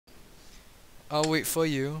I'll wait for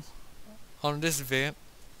you on this vape.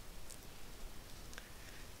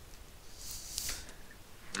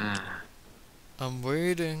 Ah, I'm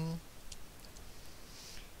waiting.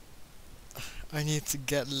 I need to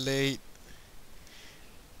get late.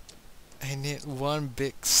 I need one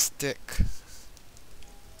big stick.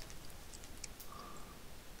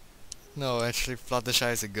 No, actually,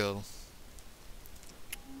 Fluttershy is a girl.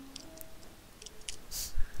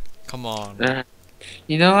 Come on. ah.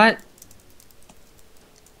 You know what?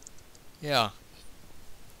 Yeah.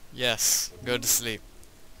 Yes. Go to sleep.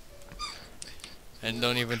 And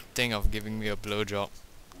don't even think of giving me a blowjob.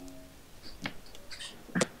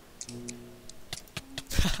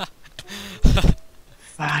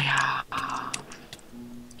 Fire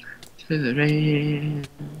to the rain.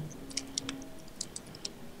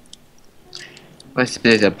 What's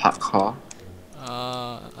this? A parkour?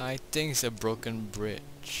 I think it's a broken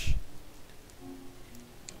bridge.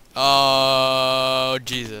 Oh,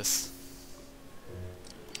 Jesus.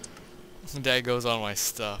 There goes all my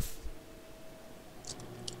stuff.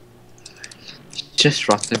 Just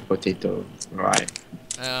rotten potato, right?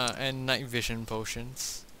 And night vision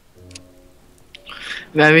potions.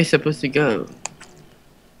 Where are we supposed to go?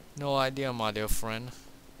 No idea, my dear friend.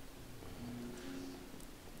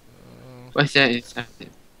 What's that inside?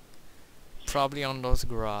 Probably on those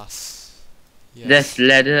grass. There's Yes.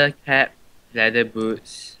 leather cap, leather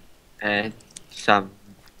boots, and some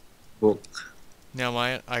book. Never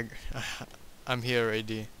mind, I'm here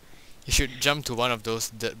already. You should jump to one of those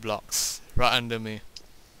dirt blocks right under me.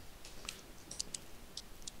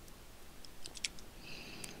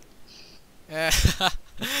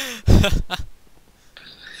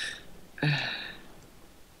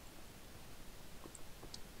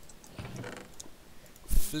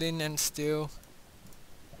 Flint and steel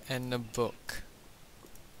and a book.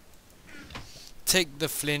 Take the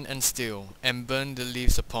flint and steel and burn the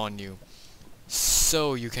leaves upon you,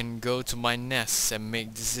 so you can go to my nests and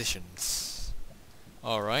make decisions.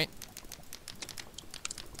 Alright.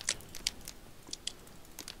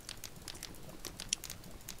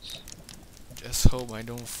 Just hope I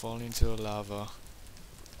don't fall into the lava.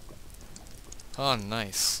 Oh,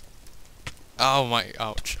 nice. Oh my,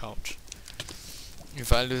 ouch, ouch.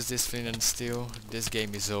 If I lose this flint and steel, this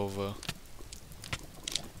game is over.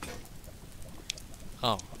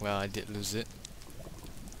 Oh, well, I did lose it.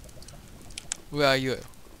 Where are you?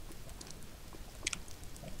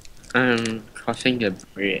 Crossing the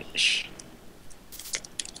bridge.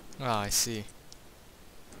 Ah, I see.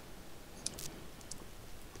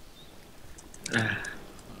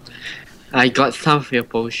 I got some of your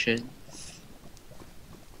potions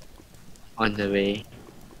on the way.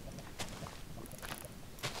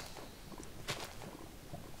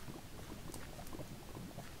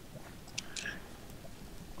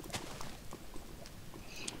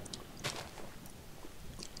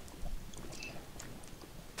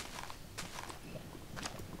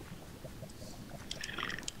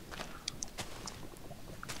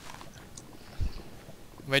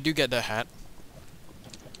 Where do you get the hat?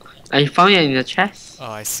 I found it in the chest. Oh,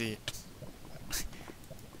 I see.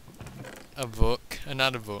 A book.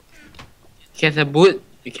 Another book. Get a boot.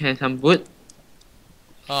 You can have some boot,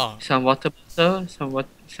 Oh, some water bottle,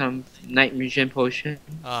 some night vision potion.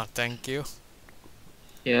 thank you.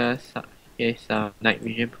 Here's some night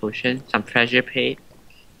vision potion, some treasure plate,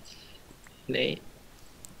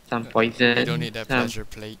 some poison. You don't need that some pleasure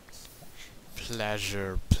plate.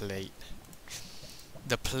 Pleasure plate.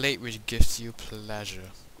 The plate which gives you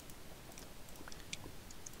pleasure.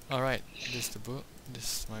 Alright, this is the book. This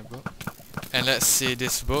is my book. And let's see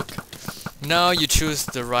this book. Now you choose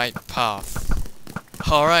the right path.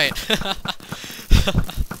 Alright.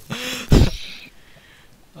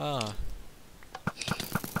 Ah.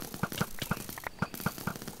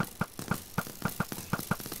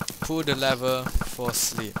 Pull the lever for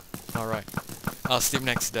sleep. Alright. I'll sleep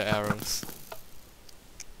next to the arrows.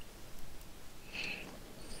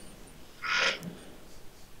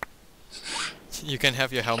 You can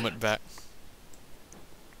have your helmet back.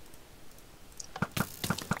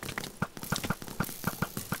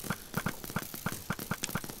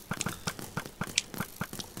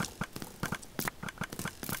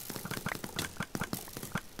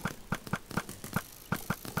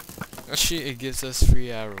 Actually, it gives us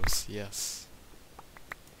 3 arrows, yes.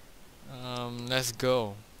 Let's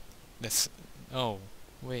go. Let's... Oh,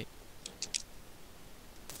 wait.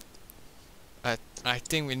 I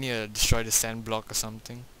think we need to destroy the sand block or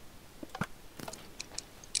something.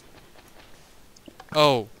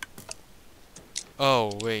 Oh!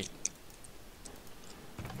 Oh, wait.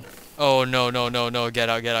 Oh, no, no, no, no, get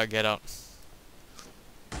out, get out, get out.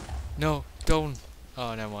 No, Don't.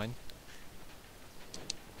 Oh, never mind.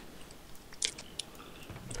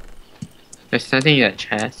 There's nothing in that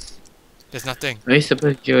chest. There's nothing. Are you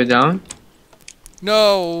supposed to go down?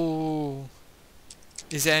 No.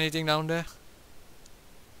 Is there anything down there?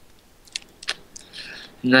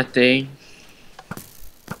 Nothing.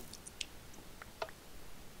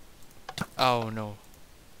 Oh no.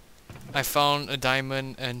 I found a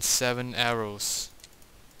diamond and 7 arrows.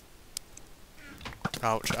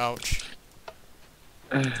 Ouch, ouch.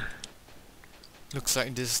 Looks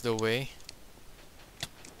like this is the way.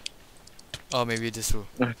 Oh, maybe this will.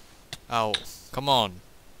 Ow. Come on.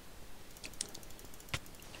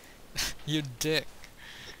 You dick.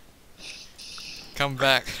 Come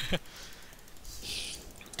back.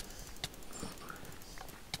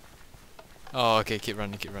 Oh, okay, keep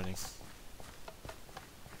running, keep running.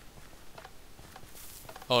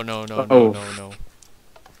 Oh no, no, no, Uh-oh. no, no.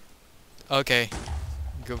 Okay.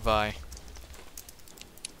 Goodbye.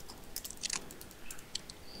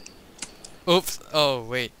 Oops. Oh,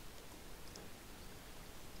 wait.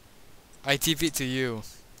 I TP'd to you.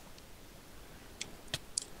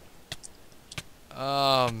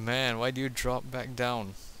 Oh man, why do you drop back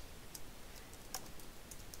down?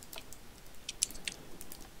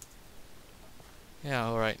 Yeah,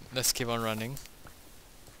 alright, let's keep on running.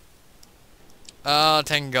 Oh,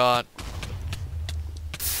 thank God.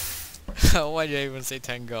 Why did I even say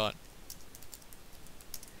thank God?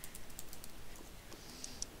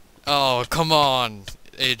 Oh, come on,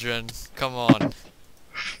 Adrian, come on.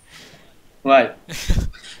 What?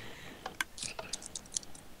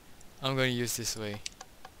 I'm going to use this way.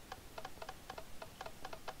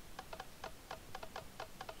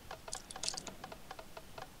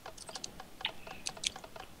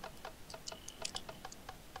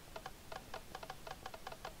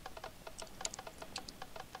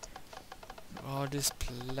 All these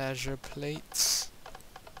pleasure plates.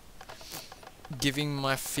 Giving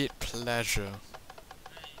my feet pleasure.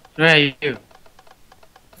 Where are you?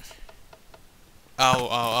 Ow, ow,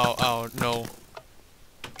 ow, ow, no.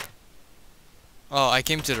 Oh, I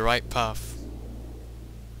came to the right path.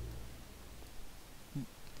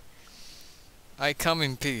 I come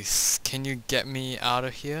in peace. Can you get me out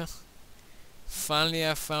of here? Finally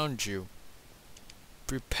I found you.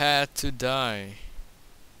 Prepare to die.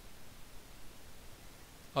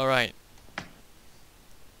 Alright.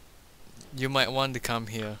 You might want to come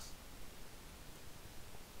here.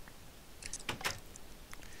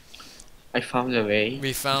 I found a way.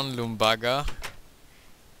 We found Lumbaga.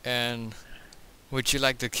 And would you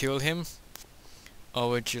like to kill him? Or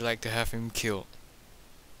would you like to have him killed?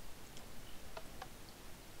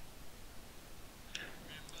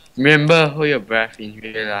 Remember, hold your breath in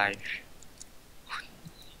real life.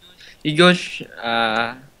 You go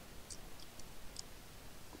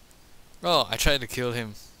Oh, I tried to kill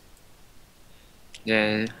him.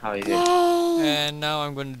 then how is it? And now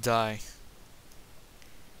I'm gonna die.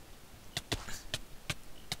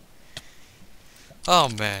 Oh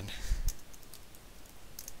man.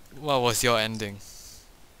 What was your ending?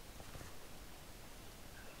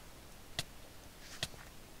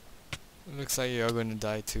 Looks like you're gonna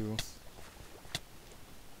die too.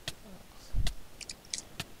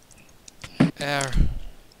 Air.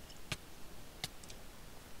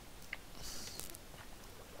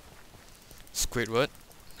 Squidward?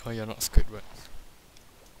 Oh, you're not Squidward.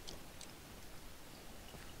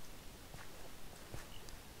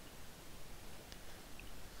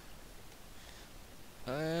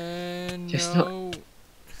 Just No.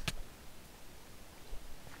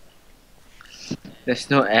 There's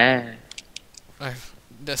no air.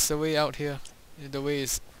 That's the way out here. The way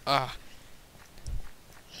is Oh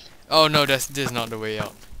no, this is not the way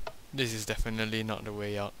out. This is definitely not the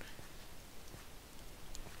way out.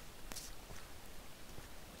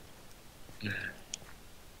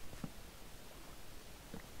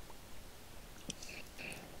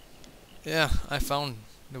 Yeah, I found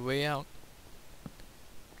the way out.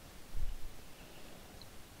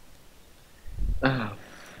 Oh,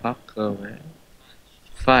 fuck, man.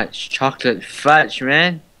 Fudge, chocolate fudge,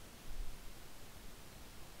 man.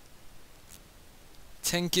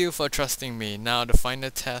 Thank you for trusting me. Now the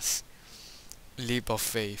final test. Leap of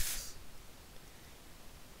faith.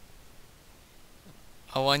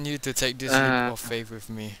 I want you to take this leap of faith with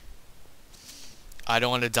me. I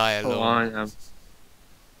don't want to die Hold alone. on,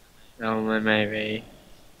 I'm on my way.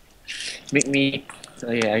 Make me.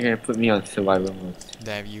 Oh yeah, I'm gonna put me on survival mode.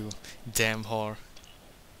 Damn you, damn whore.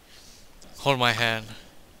 Hold my hand.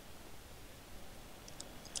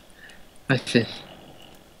 What's this?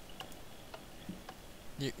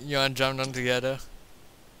 You wanna jump down together?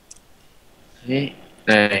 Hey.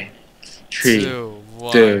 Alright. 3, 2,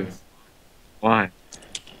 2, 1. 1.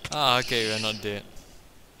 Ah, okay, we're not dead.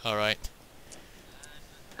 Alright.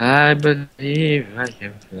 I believe I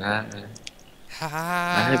can fly.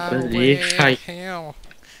 I believe Highway I. hell.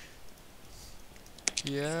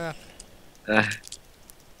 Yeah. Uh,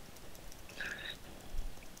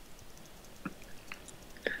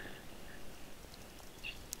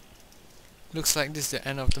 Looks like this is the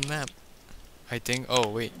end of the map. I think. Oh,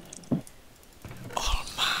 wait. Oh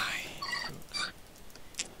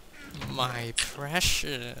my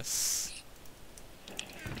precious.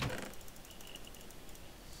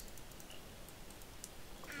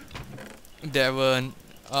 There were.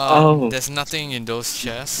 oh, There's nothing in those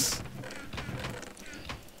chests.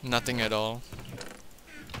 Nothing at all.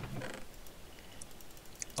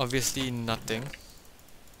 Obviously nothing.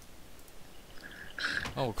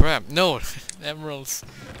 Oh crap, no! Emeralds.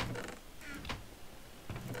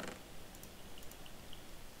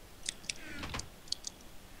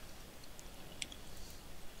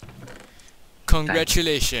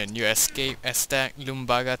 Congratulations, you escaped Aztec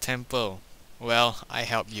Lumbaga Temple. Well, I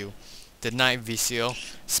helped you. The night visual,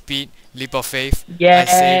 speed, leap of faith, I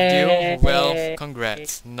saved you. Well, yay!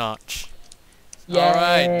 congrats, Notch.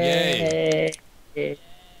 Alright, yay! Yay!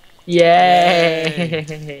 Yay!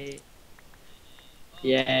 Yay!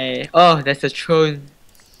 Yay! Oh, there's a throne.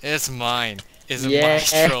 It's mine. It's my Yeah.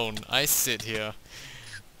 throne. I sit here.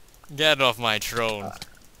 Get off my throne.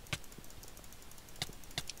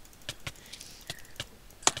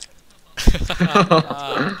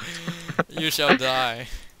 You shall die.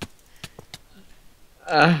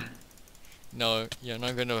 No, you're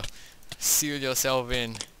not gonna seal yourself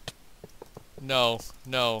in. No,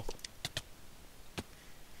 no.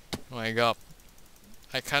 Oh my god.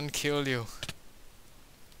 I can't kill you.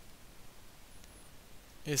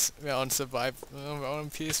 We're on survival. We're on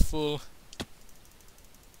peaceful.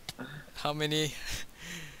 How many?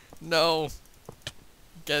 No.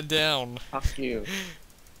 Get down. Fuck you.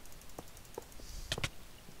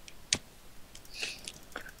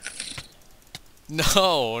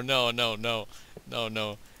 No, no, no, no. No,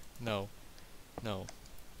 no, no, no.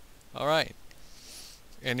 Alright.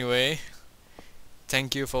 Anyway,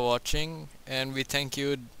 thank you for watching, and we thank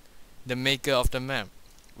you, the maker of the map,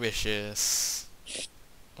 which is...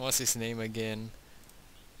 what's his name again?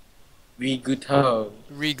 Vigutto.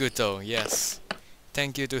 Rigutto, yes.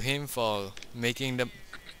 Thank you to him for making the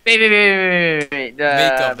Wait.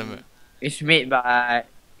 maker of the map. It's made by.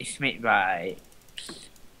 It's made by.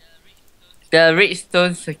 The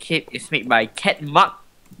Redstone circuit is made by Catmuck.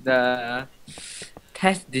 The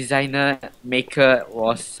test designer maker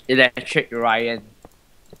was ElectricRyan.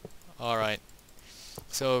 Alright.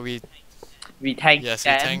 So We thank yes,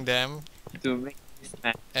 we them thank them, to make this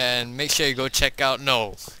map. and make sure you go check out,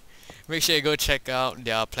 make sure you go check out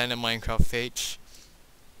their Planet Minecraft page.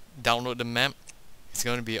 Download the map. It's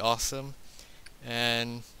going to be awesome.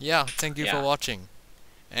 And yeah, thank you for Yeah. watching.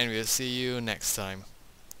 And we'll see you next time.